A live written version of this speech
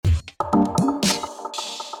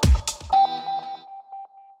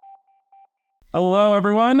Hello,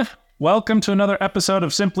 everyone. Welcome to another episode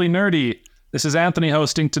of Simply Nerdy. This is Anthony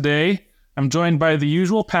hosting today. I'm joined by the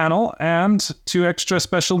usual panel and two extra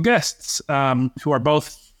special guests who are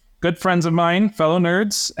both good friends of mine, fellow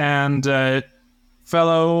nerds, and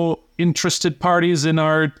fellow interested parties in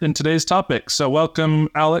today's topic. So welcome,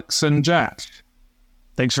 Alex and Jack.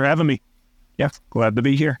 Thanks for having me. Yeah, glad to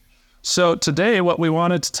be here. So today what we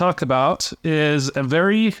wanted to talk about is a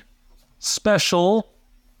very special,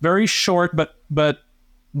 very short, but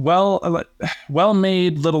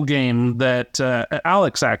well-made little game that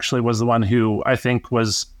Alex actually was the one who I think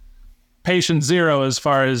was patient zero as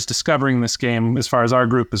far as discovering this game, as far as our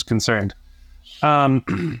group is concerned.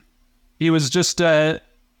 He was just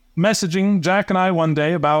messaging Jack and I one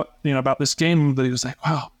day about this game that he was like,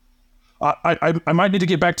 wow, I might need to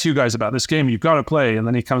get back to you guys about this game. You've got to play. And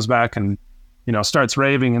then he comes back and starts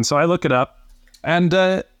raving. And so I look it up, and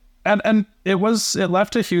it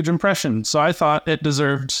left a huge impression. So I thought it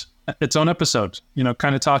deserved its own episode,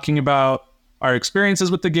 kind of talking about our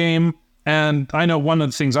experiences with the game. And I know one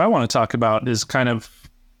of the things I want to talk about is kind of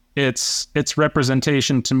its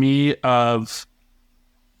representation to me of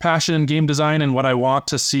passion in game design and what I want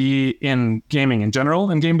to see in gaming in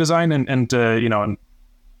general and game design and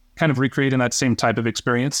kind of recreating that same type of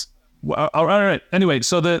experience. Well, all right. Anyway,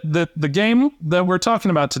 so the game that we're talking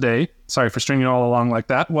about today, sorry for stringing it all along like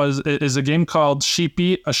that, is a game called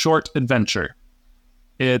Sheepy, A Short Adventure.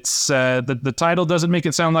 It's the title doesn't make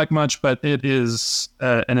it sound like much, but it is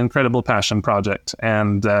an incredible passion project.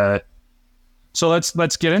 And so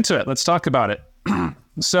let's get into it. Let's talk about it.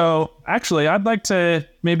 So actually, I'd like to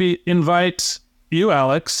maybe invite you,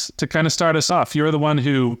 Alex, to kind of start us off. You're the one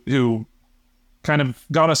who kind of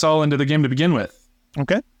got us all into the game to begin with.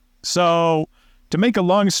 Okay. So, to make a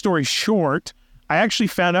long story short, I actually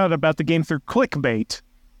found out about the game through clickbait.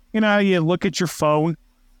 You look at your phone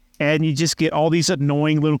and you just get all these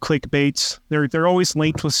annoying little clickbaits. They're always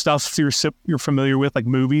linked with stuff you're familiar with, like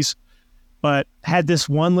movies. But had this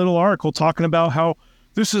one little article talking about how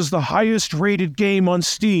this is the highest rated game on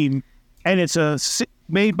Steam, and it's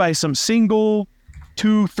made by some single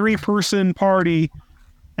 2-3 person party.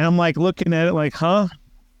 And I'm like looking at it like, huh?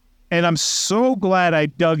 And I'm so glad I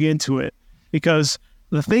dug into it, because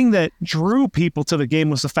the thing that drew people to the game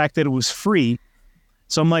was the fact that it was free.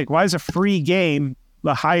 So I'm like, why is a free game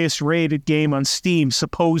the highest rated game on Steam,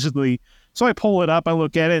 supposedly? So I pull it up, I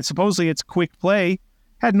look at it, and supposedly it's quick play.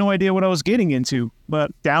 Had no idea what I was getting into, but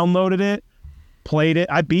downloaded it, played it.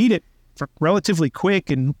 I beat it for relatively quick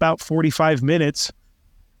in about 45 minutes.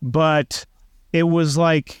 But it was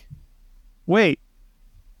like, wait,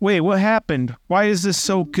 what happened? Why is this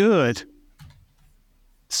so good?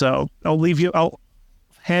 So I'll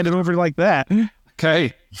hand it over like that.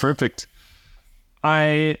 Okay, perfect.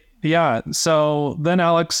 So then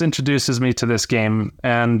Alex introduces me to this game,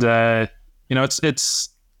 and I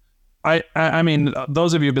mean,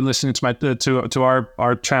 those of you who've been listening to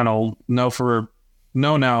our channel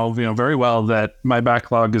know now very well that my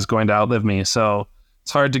backlog is going to outlive me. So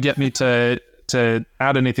it's hard to get me to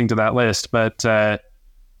add anything to that list, but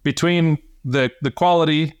between the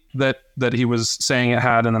quality that he was saying it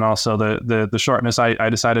had, and then also the shortness, I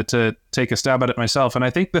decided to take a stab at it myself. And I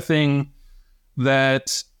think the thing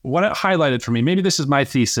that what it highlighted for me, maybe this is my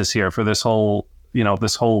thesis here for this whole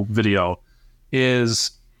video, is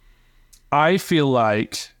I feel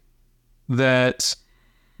like that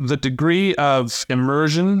the degree of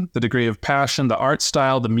immersion, the degree of passion, the art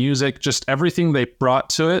style, the music, just everything they brought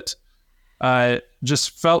to it,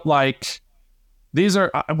 just felt like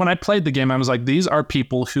when I played the game, I was like, these are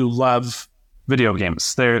people who love video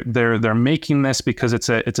games. They're making this because it's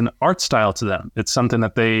an art style to them. It's something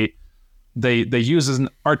that they use as an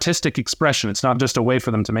artistic expression. It's not just a way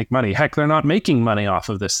for them to make money. Heck, they're not making money off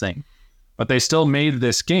of this thing, but they still made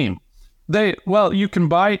this game. You can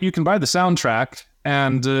buy the soundtrack,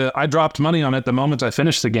 and I dropped money on it the moment I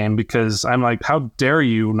finished the game, because I'm like, how dare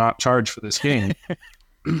you not charge for this game?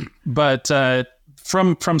 But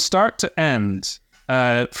from start to end,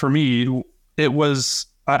 for me, it was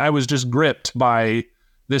I was just gripped by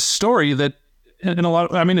this story that, in a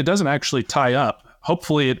lot. It doesn't actually tie up.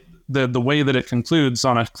 Hopefully, the way that it concludes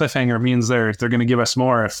on a cliffhanger means they're going to give us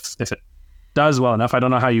more if it does well enough. I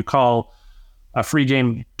don't know how you call a free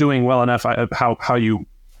game doing well enough. How you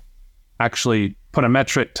actually put a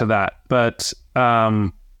metric to that, but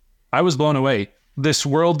I was blown away. This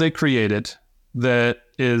world they created that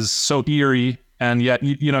is so eerie, and yet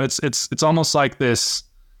it's almost like this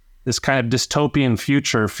kind of dystopian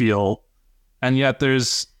future feel, and yet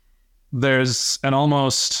there's an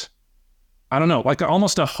almost, I don't know, like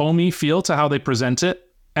almost a homey feel to how they present it.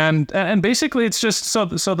 And basically it's just so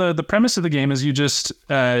the premise of the game is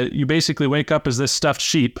you basically wake up as this stuffed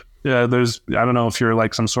sheep. There's, I don't know if you're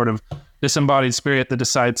like some sort of disembodied spirit that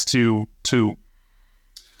decides to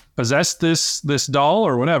possess this doll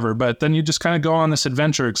or whatever, but then you just kind of go on this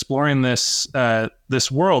adventure exploring this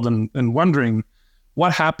world and wondering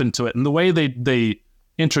what happened to it. And the way they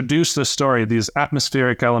introduce the story, these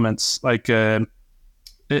atmospheric elements, like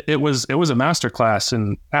it was a masterclass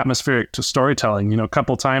in atmospheric storytelling. A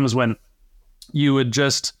couple times when you would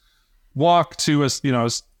just walk to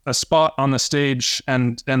a spot on the stage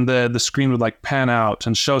and the screen would like pan out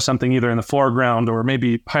and show something either in the foreground or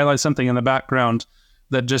maybe highlight something in the background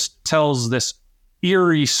that just tells this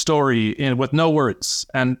eerie story with no words,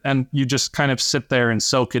 and you just kind of sit there and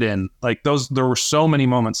soak it in. Like there were so many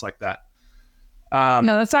moments like that. No,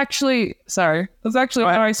 that's actually how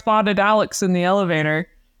I spotted Alex in the elevator,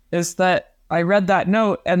 is that I read that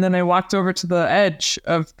note and then I walked over to the edge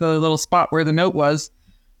of the little spot where the note was,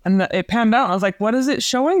 and it panned out. I was like, what is it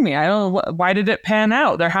showing me? I don't know. Why did it pan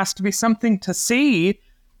out? There has to be something to see.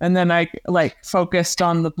 And then I focused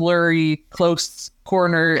on the blurry close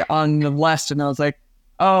corner on the left, and I was like,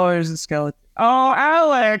 oh, there's a skeleton. Oh,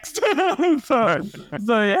 Alex.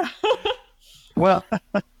 so yeah. Well,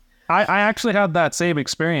 I actually had that same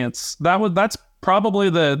experience. That's probably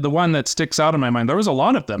the one that sticks out in my mind. There was a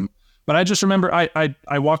lot of them, but I just remember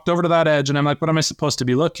I walked over to that edge and I'm like, what am I supposed to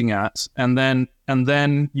be looking at? And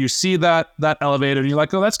then you see that elevator and you're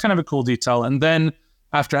like, oh, that's kind of a cool detail. And then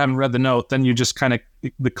after having read the note, then you just kind of,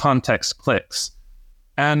 the context clicks.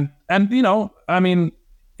 And I mean,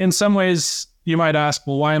 in some ways you might ask,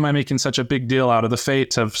 well, why am I making such a big deal out of the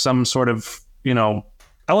fate of some sort of,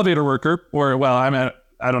 elevator worker, or, well,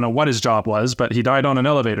 I don't know what his job was, but he died on an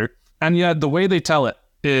elevator. And yet the way they tell it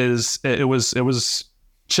is, it was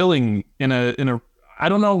chilling in a, I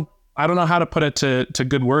don't know how to put it to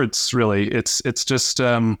good words, really. It's just,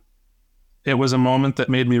 it was a moment that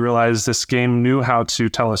made me realize this game knew how to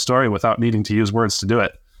tell a story without needing to use words to do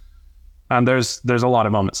it. And there's a lot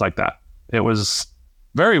of moments like that. It was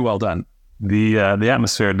very well done. The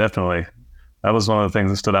atmosphere, definitely. That was one of the things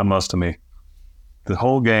that stood out most to me. The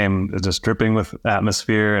whole game is just dripping with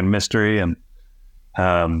atmosphere and mystery, and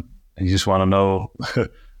you just want to know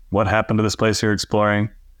what happened to this place you're exploring.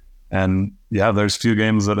 And yeah, there's few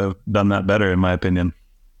games that have done that better, in my opinion.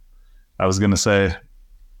 I was going to say,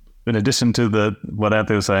 in addition to what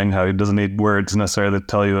Anthony was saying, how he doesn't need words necessarily to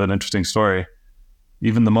tell you an interesting story,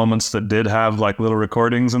 even the moments that did have like little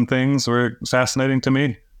recordings and things were fascinating to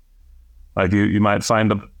me. Like you might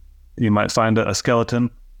find a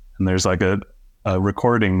skeleton, and there's like a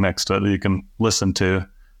recording next to it that you can listen to,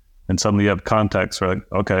 and suddenly you have context for like,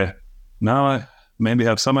 okay, now I maybe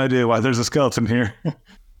have some idea why there's a skeleton here.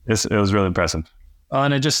 It was really impressive.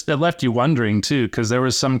 And it left you wondering too, because there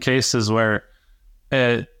was some cases where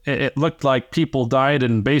it looked like people died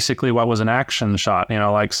in basically what was an action shot,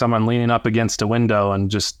 like someone leaning up against a window and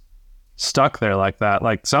just stuck there like that.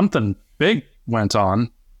 Like something big went on,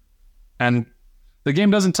 and the game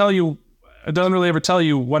doesn't really ever tell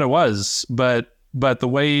you what it was, but the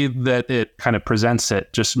way that it kind of presents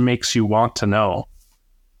it just makes you want to know.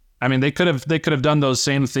 I mean, they could have done those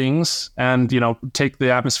same things and, take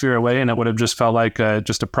the atmosphere away, and it would have just felt like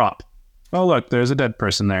just a prop. Oh, look, there's a dead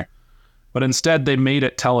person there. But instead, they made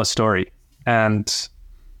it tell a story. And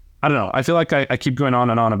I don't know. I feel like I keep going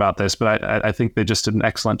on and on about this, but I think they just did an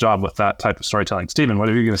excellent job with that type of storytelling. Steven, what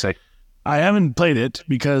are you going to say? I haven't played it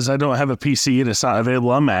because I don't have a PC and it's not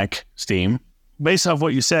available on Mac, Steam. Based off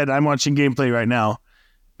what you said, I'm watching gameplay right now.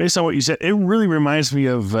 Based on what you said, it really reminds me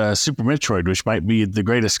of Super Metroid, which might be the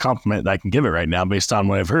greatest compliment that I can give it right now, based on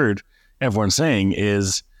what I've heard everyone saying,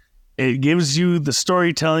 is it gives you the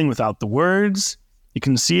storytelling without the words. You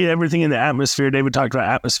can see everything in the atmosphere. David talked about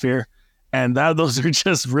atmosphere, and those are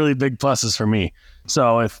just really big pluses for me.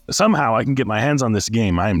 So if somehow I can get my hands on this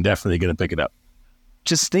game, I'm definitely going to pick it up.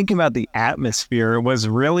 Just thinking about the atmosphere was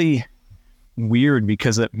really weird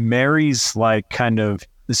because it marries like kind of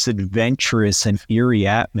this adventurous and eerie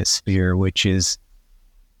atmosphere, which is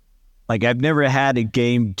like, I've never had a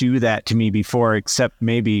game do that to me before, except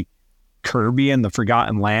maybe Kirby and the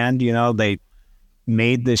Forgotten Land. They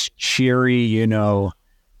made this cheery,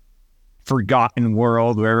 forgotten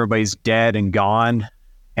world where everybody's dead and gone.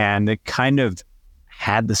 And it kind of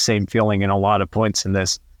had the same feeling in a lot of points in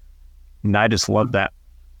this. And I just love that.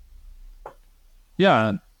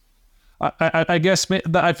 Yeah. I guess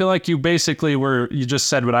I feel like you basically you just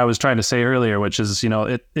said what I was trying to say earlier, which is,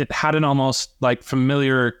 it had an almost like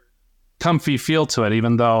familiar, comfy feel to it,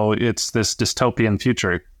 even though it's this dystopian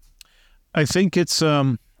future. I think it's,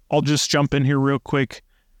 I'll just jump in here real quick.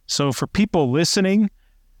 So for people listening,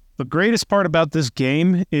 The greatest part about this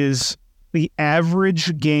game is the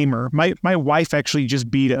average gamer. My wife actually just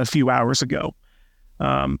beat it a few hours ago.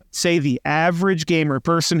 Say the average gamer,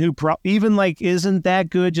 person who even like isn't that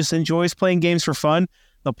good, just enjoys playing games for fun,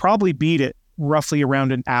 they'll probably beat it roughly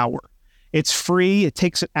around an hour. It's free. It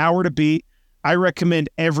takes an hour to beat. I recommend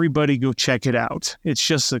everybody go check it out. It's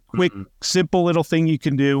just a quick, simple little thing you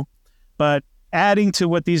can do. But adding to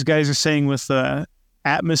what these guys are saying with the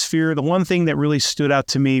atmosphere, the one thing that really stood out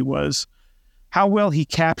to me was how well he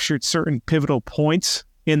captured certain pivotal points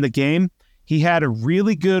in the game. He had a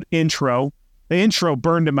really good intro. The intro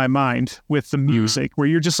burned in my mind with the music where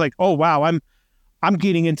you're just like, oh, wow, I'm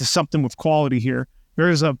getting into something with quality here.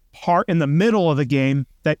 There's a part in the middle of the game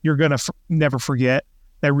that you're going to never forget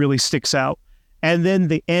that really sticks out. And then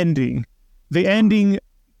the ending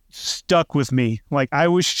stuck with me. Like I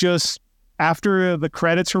was just, after the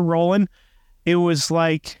credits were rolling, it was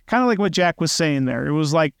like, kind of like what Jack was saying there. It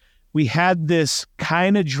was like we had this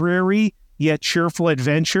kind of dreary yet cheerful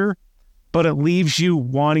adventure, but it leaves you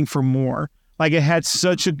wanting for more. Like it had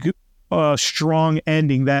such a strong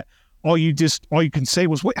ending that all you can say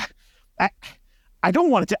was, wait, I don't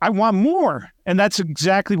want it to, I want more. And that's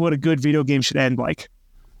exactly what a good video game should end like.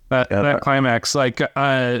 That climax, like,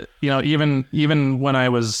 even when I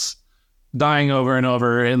was dying over and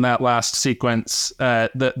over in that last sequence,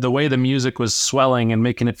 the way the music was swelling and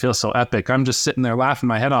making it feel so epic, I'm just sitting there laughing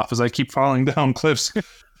my head off as I keep falling down cliffs.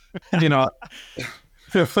 It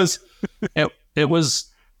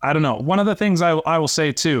was, I don't know. One of the things I will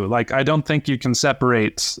say too, like, I don't think you can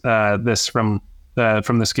separate this from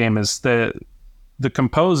this game is the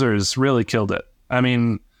composers really killed it. I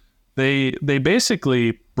mean, they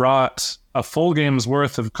basically brought a full game's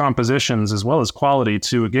worth of compositions as well as quality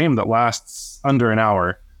to a game that lasts under an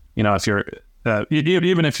hour. If you're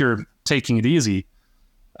even if you're taking it easy.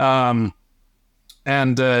 I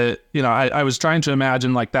was trying to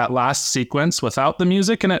imagine like that last sequence without the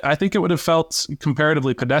music, and I think it would have felt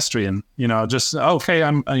comparatively pedestrian. Just okay,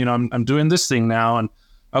 I'm doing this thing now, and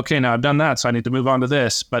okay, now I've done that, so I need to move on to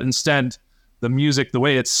this. But instead, the music, the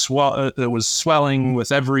way it was swelling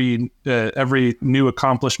with every new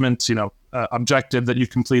accomplishment, objective that you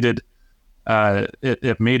completed,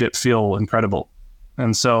 it made it feel incredible.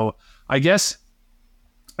 And so I guess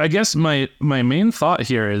my main thought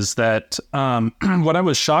here is that what I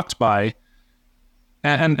was shocked by,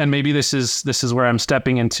 and maybe this is where I'm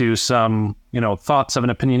stepping into some thoughts of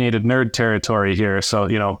an opinionated nerd territory here.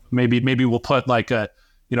 So maybe we'll put like a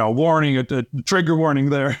warning, a trigger warning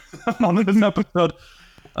there on an episode.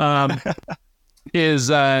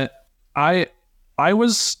 I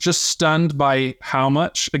was just stunned by how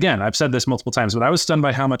much, again, I've said this multiple times, but I was stunned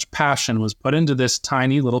by how much passion was put into this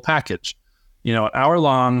tiny little package. An hour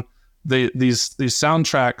long, these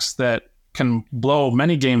soundtracks that can blow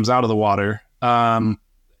many games out of the water. An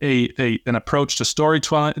approach to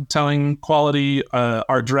storytelling, quality,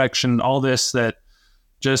 art direction, all this that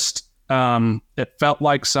just it felt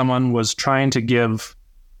like someone was trying to give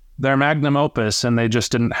their magnum opus and they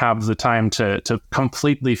just didn't have the time to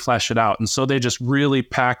completely flesh it out. And so they just really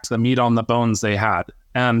packed the meat on the bones they had.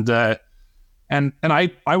 And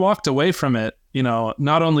I walked away from it,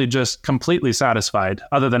 not only just completely satisfied,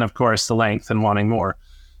 other than of course the length and wanting more,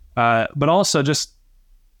 but also just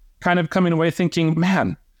kind of coming away thinking,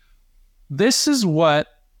 man, this is what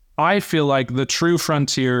I feel like the true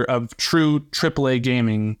frontier of true AAA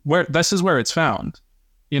gaming, where this is where it's found.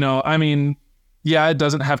 It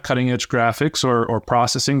doesn't have cutting edge graphics or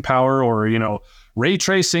processing power or, ray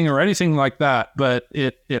tracing or anything like that, but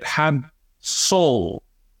it had soul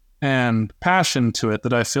and passion to it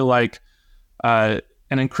that I feel like an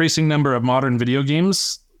increasing number of modern video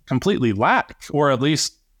games completely lack, or at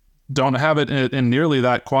least don't have it in nearly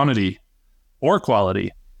that quantity or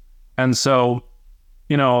quality. And so,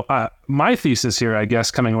 my thesis here, I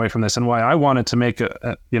guess, coming away from this and why I wanted to make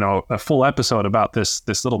a full episode about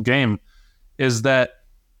this little game is that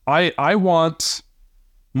I want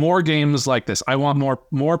more games like this. I want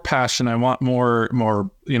more passion. I want more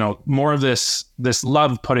of this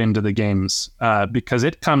love put into the games because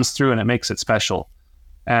it comes through and it makes it special.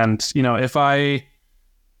 And if I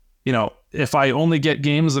only get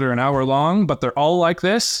games that are an hour long, but they're all like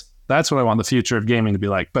this, that's what I want the future of gaming to be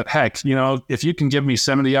like. But heck, if you can give me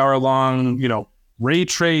 70-hour long, ray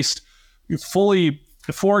traced, fully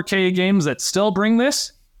 4K games that still bring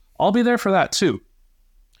this, I'll be there for that too.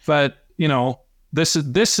 But this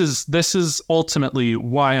is ultimately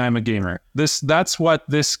why I'm a gamer. That's what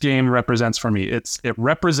this game represents for me. It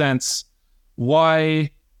represents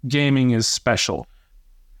why gaming is special.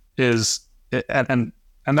 And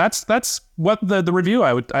And that's what the review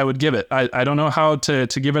I would give it. I don't know how to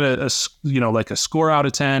give it a like a score out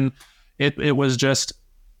of 10. It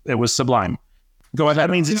was sublime. Go ahead. That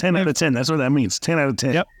means it's 10 out of 10. That's what that means. 10 out of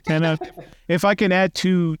 10. Yep. 10 out. If I can add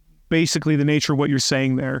to basically the nature of what you're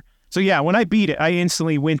saying there. So yeah, when I beat it, I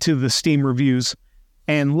instantly went to the Steam reviews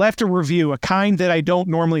and left a review, a kind that I don't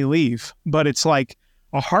normally leave, but it's like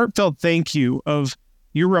a heartfelt thank you of,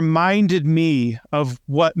 you reminded me of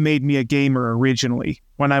what made me a gamer originally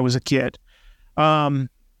when I was a kid. The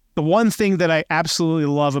one thing that I absolutely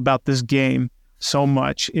love about this game so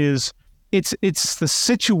much is it's the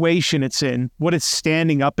situation it's in, what it's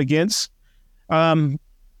standing up against.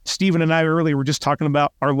 Stephen and I earlier were just talking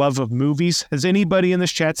about our love of movies. Has anybody in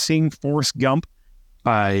this chat seen Forrest Gump?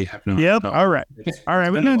 I have not. Yep. No. All right.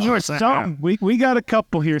 We got a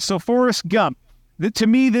couple here. So Forrest Gump. To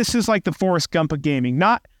me, this is like the Forrest Gump of gaming.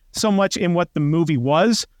 Not so much in what the movie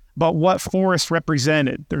was, but what Forrest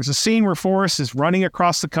represented. There's a scene where Forrest is running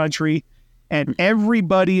across the country and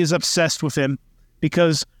everybody is obsessed with him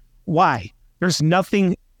because why? There's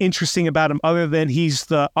nothing interesting about him other than he's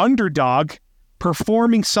the underdog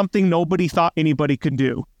performing something nobody thought anybody could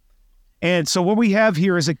do. And so what we have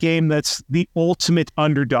here is a game that's the ultimate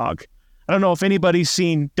underdog. I don't know if anybody's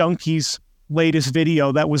seen Donkey's latest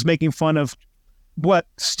video that was making fun of what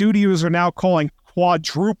studios are now calling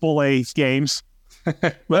quadruple A games.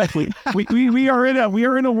 But we are in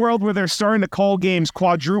a world where they're starting to call games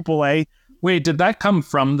quadruple A. Wait, did that come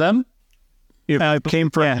from them? It came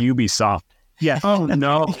from Ubisoft. Yeah. Oh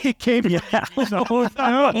no! It came. Yeah.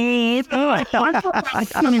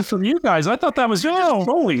 Coming from you guys, I thought that was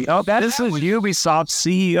holy. Oh, this is Ubisoft's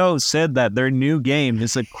CEO said that their new game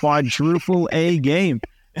is a quadruple A game.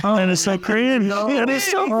 Oh, and it's so crazy. It is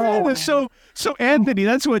so cool. So Anthony,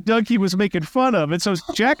 that's what Donkey was making fun of. And so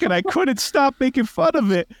Jack and I couldn't stop making fun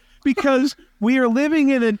of it because we are living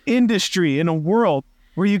in an industry, in a world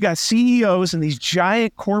where you got CEOs and these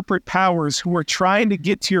giant corporate powers who are trying to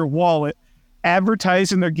get to your wallet,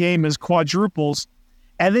 advertising their game as quadruples.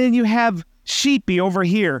 And then you have Sheepy over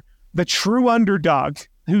here, the true underdog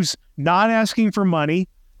who's not asking for money,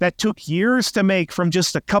 that took years to make from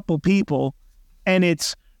just a couple people. And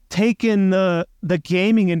it's taken the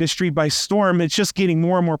gaming industry by storm. It's just getting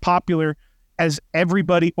more and more popular as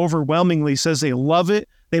everybody overwhelmingly says they love it.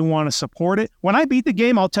 They want to support it. When I beat the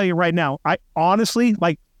game, I'll tell you right now, I honestly,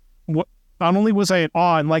 not only was I in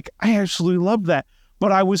awe, and I absolutely loved that,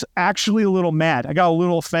 but I was actually a little mad. I got a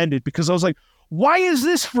little offended because I was like, why is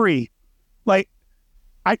this free?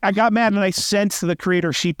 I got mad and I sent the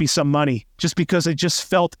creator Sheepy some money just because it just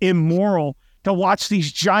felt immoral to watch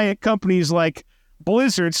these giant companies like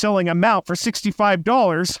Blizzard selling a mount for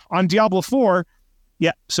 $65 on Diablo 4.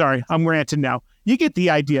 Yeah, sorry, I'm ranting now. You get the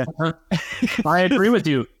idea. I agree with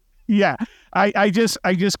you. Yeah, I just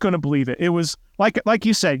couldn't believe it. It was like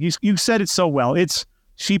you said. You said it so well. It's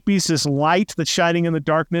Sheepy's this light that's shining in the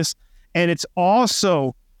darkness, and it's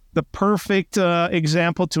also the perfect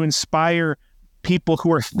example to inspire people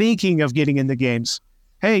who are thinking of getting into games.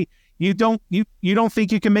 Hey, you don't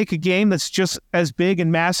think you can make a game that's just as big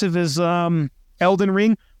and massive as Elden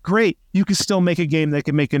Ring? Great, you can still make a game that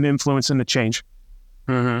can make an influence and a change.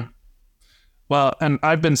 Mm-hmm. Well, and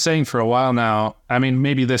I've been saying for a while now, I mean,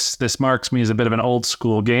 maybe this marks me as a bit of an old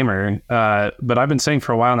school gamer, but I've been saying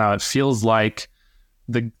for a while now, it feels like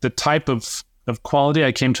the type of quality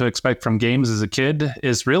I came to expect from games as a kid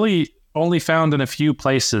is really only found in a few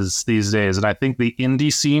places these days. And I think the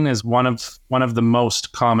indie scene is one of the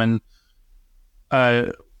most common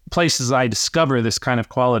places I discover this kind of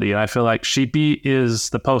quality. And I feel like Sheepy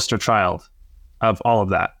is the poster child of all of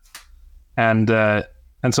that. And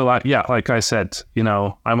so, like I said,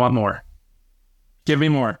 I want more. Give me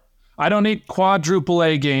more. I don't need quadruple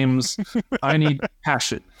A games. I need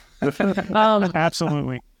passion.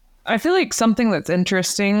 Absolutely. I feel like something that's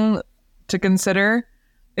interesting to consider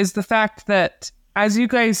is the fact that, as you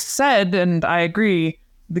guys said, and I agree,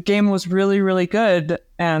 the game was really, really good.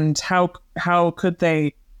 And how could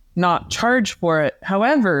they not charge for it?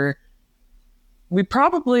 However, we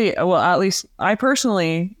probably, well, at least I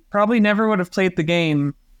personally probably never would have played the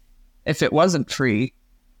game if it wasn't free.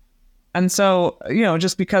 And so,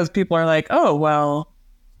 just because people are like, oh, well,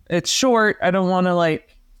 it's short, I don't want to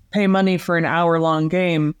pay money for an hour-long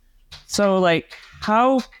game. So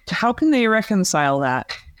how can they reconcile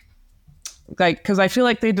that? Because I feel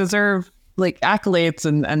like they deserve accolades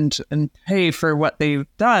and pay for what they've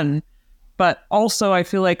done. But also I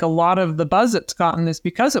feel like a lot of the buzz it's gotten is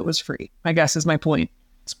because it was free, I guess is my point.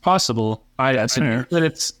 It's possible. But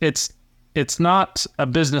it's not a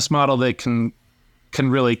business model they can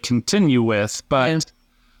really continue with. But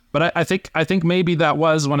But I think maybe that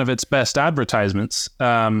was one of its best advertisements.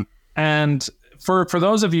 And for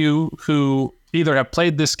those of you who either have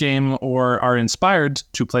played this game or are inspired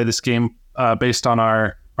to play this game based on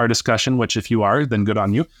our discussion, which if you are, then good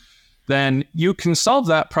on you, then you can solve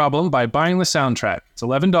that problem by buying the soundtrack. It's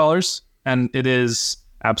 $11, and it is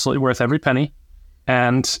absolutely worth every penny.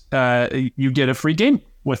 And you get a free game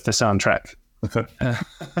with the soundtrack.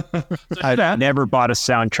 I've never bought a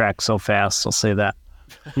soundtrack so fast, I'll say that.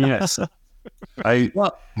 Yes. I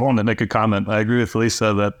want to make a comment. I agree with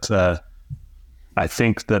Lisa that I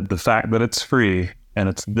think that the fact that it's free and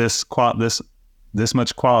it's this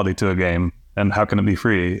much quality to a game, and how can it be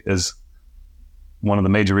free, is one of the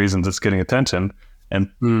major reasons it's getting attention. And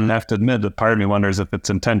I have to admit that part of me wonders if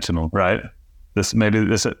it's intentional, right? This,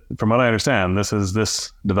 from what I understand, this is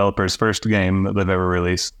this developer's first game that they've ever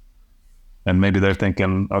released. And maybe they're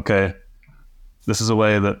thinking, okay, this is a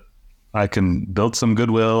way that I can build some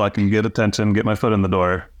goodwill, I can get attention, get my foot in the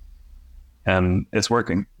door, and it's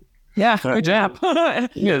working. Yeah, good job.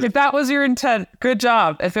 If that was your intent, good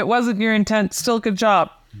job. If it wasn't your intent, still good job.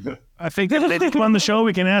 I think if they come on the show,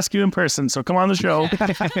 we can ask you in person. So come on the show. I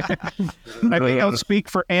think I'll speak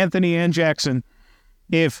for Anthony and Jackson.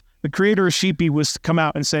 If the creator of Sheepy was to come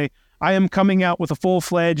out and say, I am coming out with a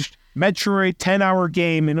full-fledged Metroid 10-hour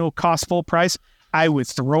game and it'll cost full price, I would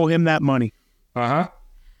throw him that money.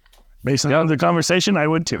 Based on the conversation, I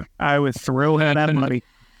would too. I would throw him that money.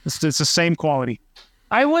 It's the same quality.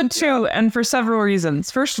 I would too, and for several reasons.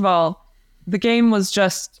 First of all, the game was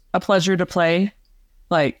just a pleasure to play.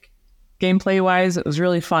 Like, gameplay-wise, it was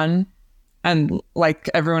really fun. And like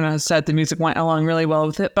everyone has said, the music went along really well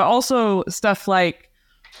with it. But also stuff like,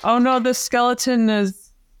 oh no, this skeleton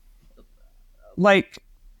is like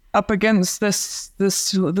up against this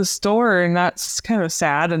door, and that's kind of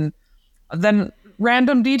sad. And then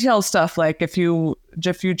random detail stuff like if you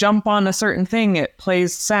jump on a certain thing, it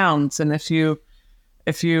plays sounds, and if you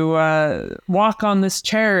walk on this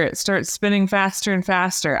chair, it starts spinning faster and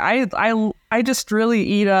faster. I just really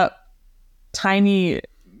eat up tiny,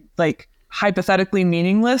 like, hypothetically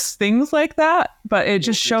meaningless things like that, but it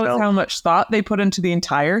just shows how much thought they put into the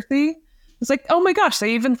entire thing. It's like, oh my gosh,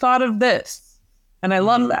 they even thought of this, and I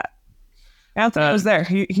love that. Anthony was there.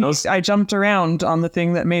 I jumped around on the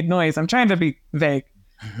thing that made noise. I'm trying to be vague.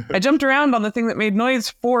 I jumped around on the thing that made noise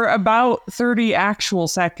for about 30 actual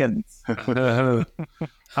seconds.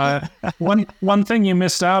 One thing you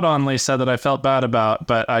missed out on, Lisa, that I felt bad about,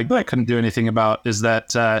 but I couldn't do anything about, is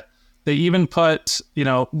that they even put,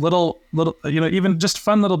 little, even just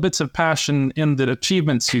fun little bits of passion in the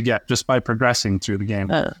achievements you get just by progressing through the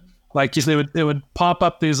game. Like it would pop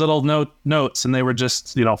up these little notes, and they were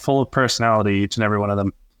just, full of personality, each and every one of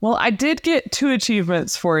them. Well, I did get 2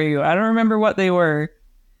 achievements for you. I don't remember what they were,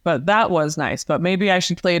 but that was nice. But maybe I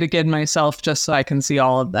should play it again myself just so I can see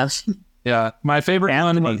all of them. Yeah, my favorite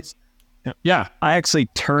one was... Yeah. I actually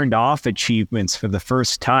turned off achievements for the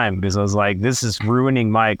first time because I was like, this is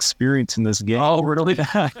ruining my experience in this game. Oh, really?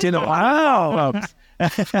 Wow.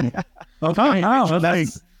 Okay. Wow.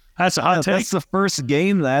 That's a hot take. That's the first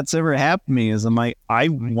game that's ever happened to me. Is I'm like, I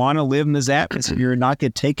want to live in this atmosphere and not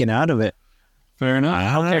get taken out of it. Fair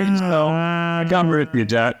enough. Okay, so I got rid of you,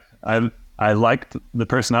 Jack. I liked the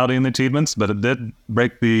personality in the achievements, but it did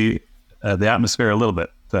break the atmosphere a little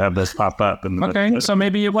bit to have this pop up. And so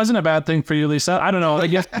maybe it wasn't a bad thing for you, Lisa. I don't know. I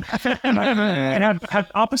guess I had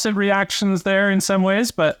opposite reactions there in some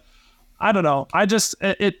ways, but I don't know.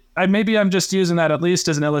 Maybe I'm just using that at least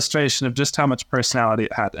as an illustration of just how much personality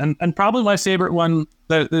it had. And probably my favorite one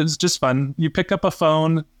that is just fun. You pick up a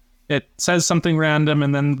phone, it says something random,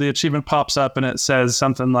 and then the achievement pops up and it says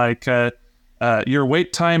something like, your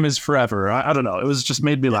wait time is forever. I don't know. It was just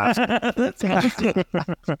made me laugh.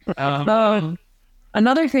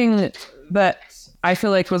 Another thing that I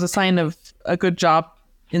feel like was a sign of a good job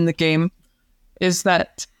in the game is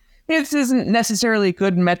that this isn't necessarily a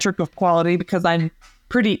good metric of quality because I'm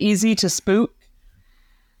pretty easy to spook.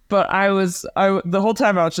 But the whole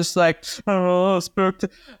time I was just like, oh, spooked.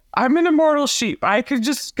 I'm an immortal sheep. I could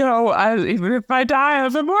just go. Even if I die,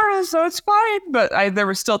 I'm immortal, so it's fine. But there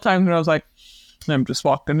were still times when I was like, I'm just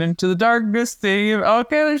walking into the darkness thing.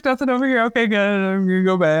 Okay, there's nothing over here. Okay, good. I'm going to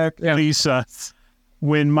go back. Yeah. Lisa,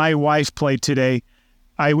 when my wife played today,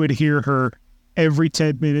 I would hear her every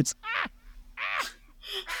 10 minutes.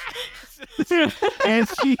 And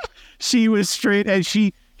she was straight, and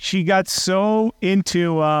she got so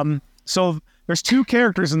into, so there's 2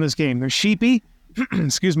 characters in this game. There's Sheepy,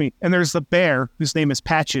 excuse me, and there's the bear, whose name is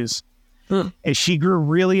Patches. And she grew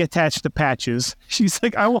really attached to Patches. She's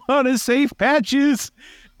like, I want to save Patches.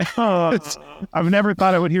 I've never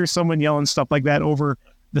thought I would hear someone yelling stuff like that over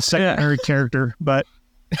the secondary character, but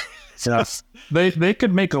Yes. They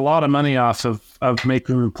could make a lot of money off of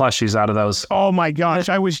making plushies out of those. oh my gosh,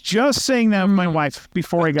 I was just saying that with my wife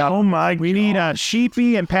before I got. Oh my! We need a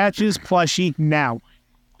Sheepy and Patches plushie now.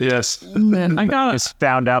 Yes. Man, I got it. Just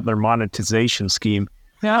found out their monetization scheme.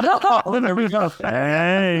 Yeah, there we go.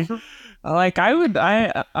 Hey, Like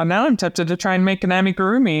now I'm tempted to try and make an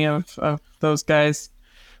amigurumi of those guys,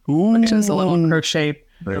 which is a little crochet.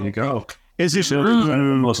 There you go. Is it?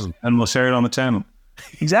 And we'll share it on the channel.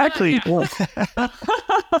 exactly. One thing.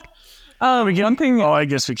 Oh, I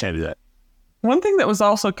guess we can't do that. One thing that was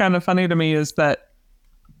also kind of funny to me is that,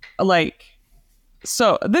 like,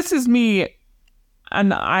 so this is me,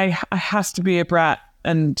 and I has to be a brat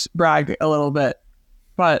and brag a little bit,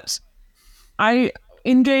 but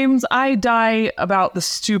in games I die about the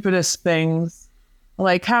stupidest things.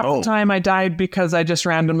 Like half the time I died because I just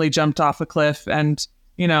randomly jumped off a cliff, and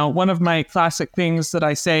one of my classic things that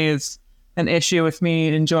I say is an issue with me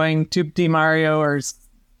enjoying 2D Mario or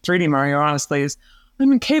 3D Mario, honestly, is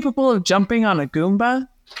I'm incapable of jumping on a Goomba,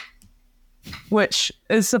 which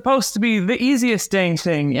is supposed to be the easiest dang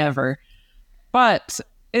thing ever. But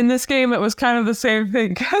in this game, it was kind of the same thing,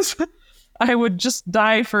 because I would just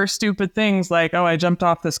die for stupid things like, oh, I jumped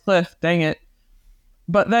off this cliff, dang it.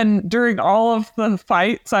 But then during all of the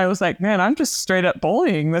fights, I was like, man, I'm just straight up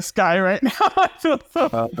bullying this guy right now. I feel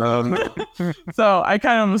so... So I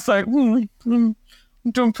kind of was like, I'm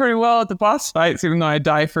doing pretty well at the boss fights, even though I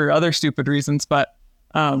die for other stupid reasons. But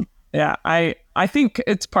yeah, I think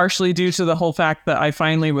it's partially due to the whole fact that I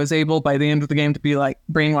finally was able, by the end of the game, to be like,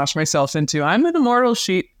 brainwash myself into, I'm an immortal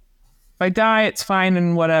sheep. If I die, it's fine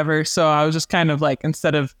and whatever. So I was just kind of like,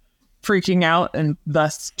 instead of freaking out and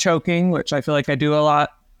thus choking, which I feel like I do a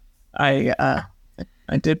lot, I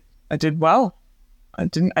did well. I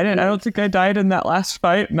don't think I died in that last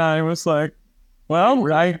fight, and I was like,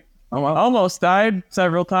 well, I almost died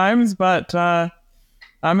several times, but I'm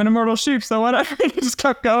an immortal sheep, so whatever. He just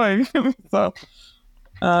kept going. So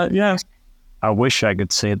yeah, I wish I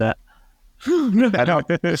could say that.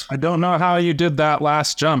 I don't know how you did that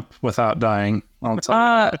last jump without dying. I'll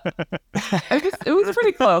tell you. It was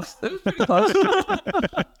pretty close.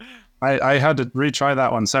 I had to retry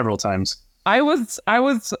that one several times. I was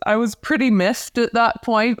pretty miffed at that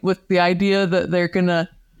point with the idea that they're gonna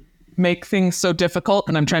make things so difficult,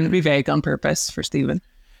 and I'm trying to be vague on purpose for Steven.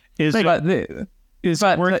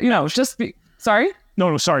 Sorry?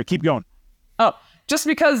 No, sorry. Keep going. Oh, just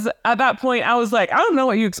because at that point I was like, I don't know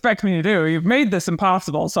what you expect me to do. You've made this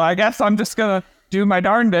impossible, so I guess I'm just gonna do my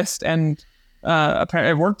darndest, and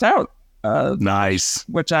apparently it worked out. Nice.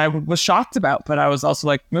 Which I was shocked about, but I was also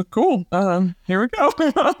like, cool. Here we go.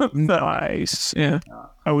 Nice. Yeah.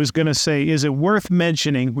 I was going to say, is it worth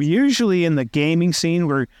mentioning? We usually in the gaming scene,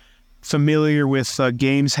 we're familiar with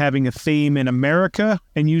games having a theme in America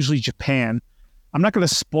and usually Japan. I'm not going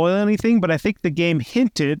to spoil anything, but I think the game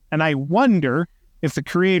hinted, and I wonder if the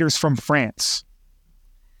creator's from France.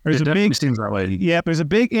 There's Seems that way. Yeah, there's a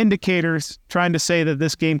big indicator trying to say that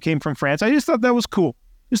this game came from France. I just thought that was cool.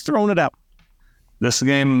 Just throwing it out. This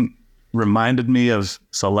game reminded me of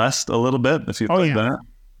Celeste a little bit, if you played that.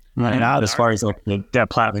 Right. As far as like the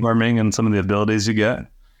platforming and some of the abilities you get.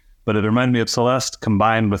 But it reminded me of Celeste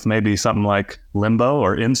combined with maybe something like Limbo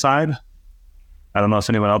or Inside. I don't know if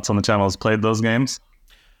anyone else on the channel has played those games.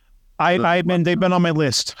 They've been on my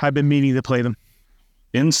list. I've been meaning to play them.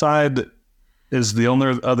 Inside is the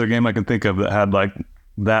only other game I can think of that had like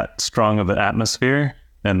that strong of an atmosphere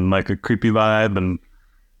and like a creepy vibe and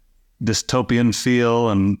dystopian feel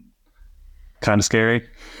and kind of scary.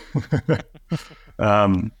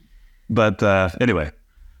 But anyway,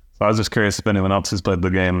 so I was just curious if anyone else who's played the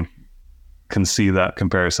game can see that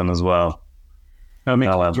comparison as well.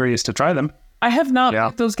 I'm curious to try them. I have not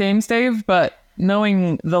played those games, Dave, but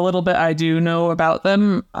knowing the little bit I do know about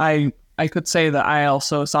them, I could say that I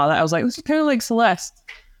also saw that. I was like, this is kind of like Celeste,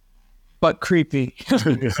 but creepy.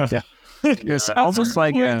 Yeah. It's almost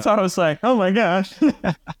like so I was like, oh my gosh.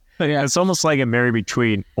 But yeah, it's almost like a marry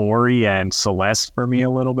between Ori and Celeste for me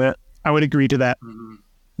a little bit. I would agree to that.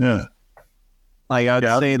 Yeah. Like I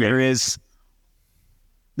would say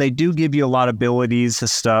they do give you a lot of abilities and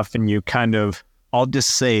stuff, and you kind of, I'll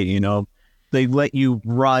just say, they let you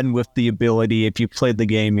run with the ability. If you played the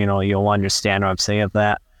game, you'll understand what I'm saying of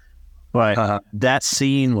that. But that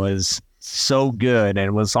scene was so good, and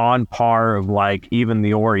it was on par of like even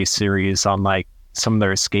the Ori series on like some of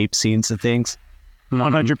their escape scenes and things.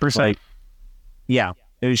 100%. Like, yeah,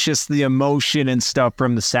 it was just the emotion and stuff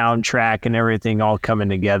from the soundtrack and everything all coming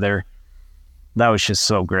together. That was just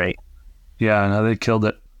so great. Yeah, no, they killed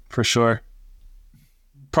it for sure.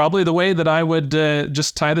 probably the way that I would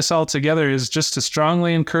just tie this all together is just to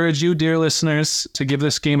strongly encourage you, dear listeners, to give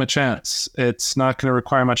this game a chance. It's not going to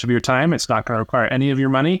require much of your time. It's not going to require any of your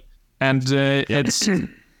money. And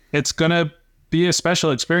it's going to be a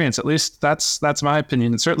special experience. At least that's my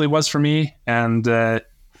opinion. It certainly was for me. And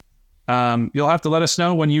you'll have to let us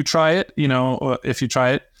know when you try it, if you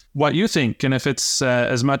try it, what you think. And if it's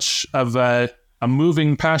as much of a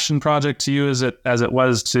moving passion project to you as it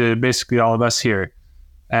was to basically all of us here.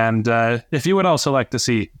 And if you would also like to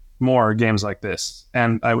see more games like this,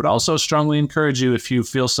 and I would also strongly encourage you, if you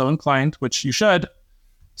feel so inclined, which you should,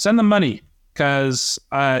 send them money, because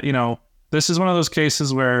this is one of those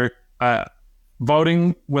cases where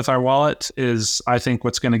voting with our wallet is, I think,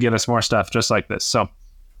 what's going to get us more stuff just like this. So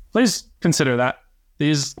please consider that.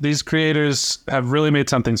 These creators have really made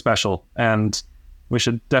something special, and we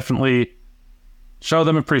should definitely show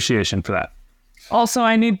them appreciation for that. Also,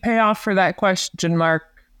 I need payoff for that question mark.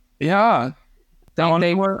 Yeah.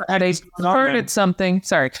 They started something.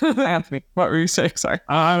 Sorry, Anthony. What were you saying? Sorry.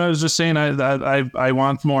 I was just saying I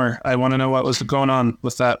want more. I want to know what was going on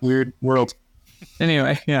with that weird world.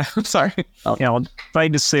 Anyway, yeah. Sorry. If I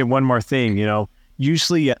just say one more thing,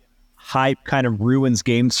 usually hype kind of ruins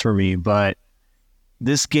games for me, but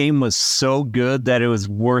this game was so good that it was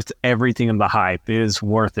worth everything in the hype. It is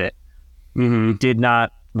worth it. Mm-hmm. It did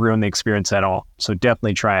not ruin the experience at all. So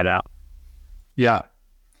definitely try it out. Yeah.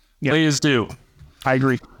 Yep. Please do. I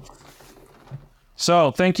agree.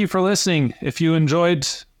 So thank you for listening. If you enjoyed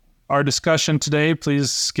our discussion today,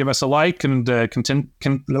 please give us a like and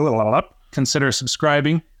consider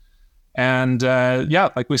subscribing. And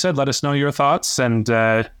like we said, let us know your thoughts, and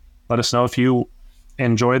let us know if you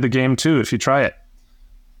enjoy the game too, if you try it.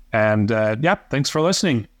 And thanks for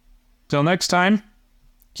listening. Till next time,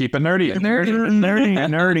 keep it nerdy.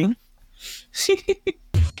 Nerdy.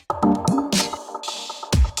 Nerdy.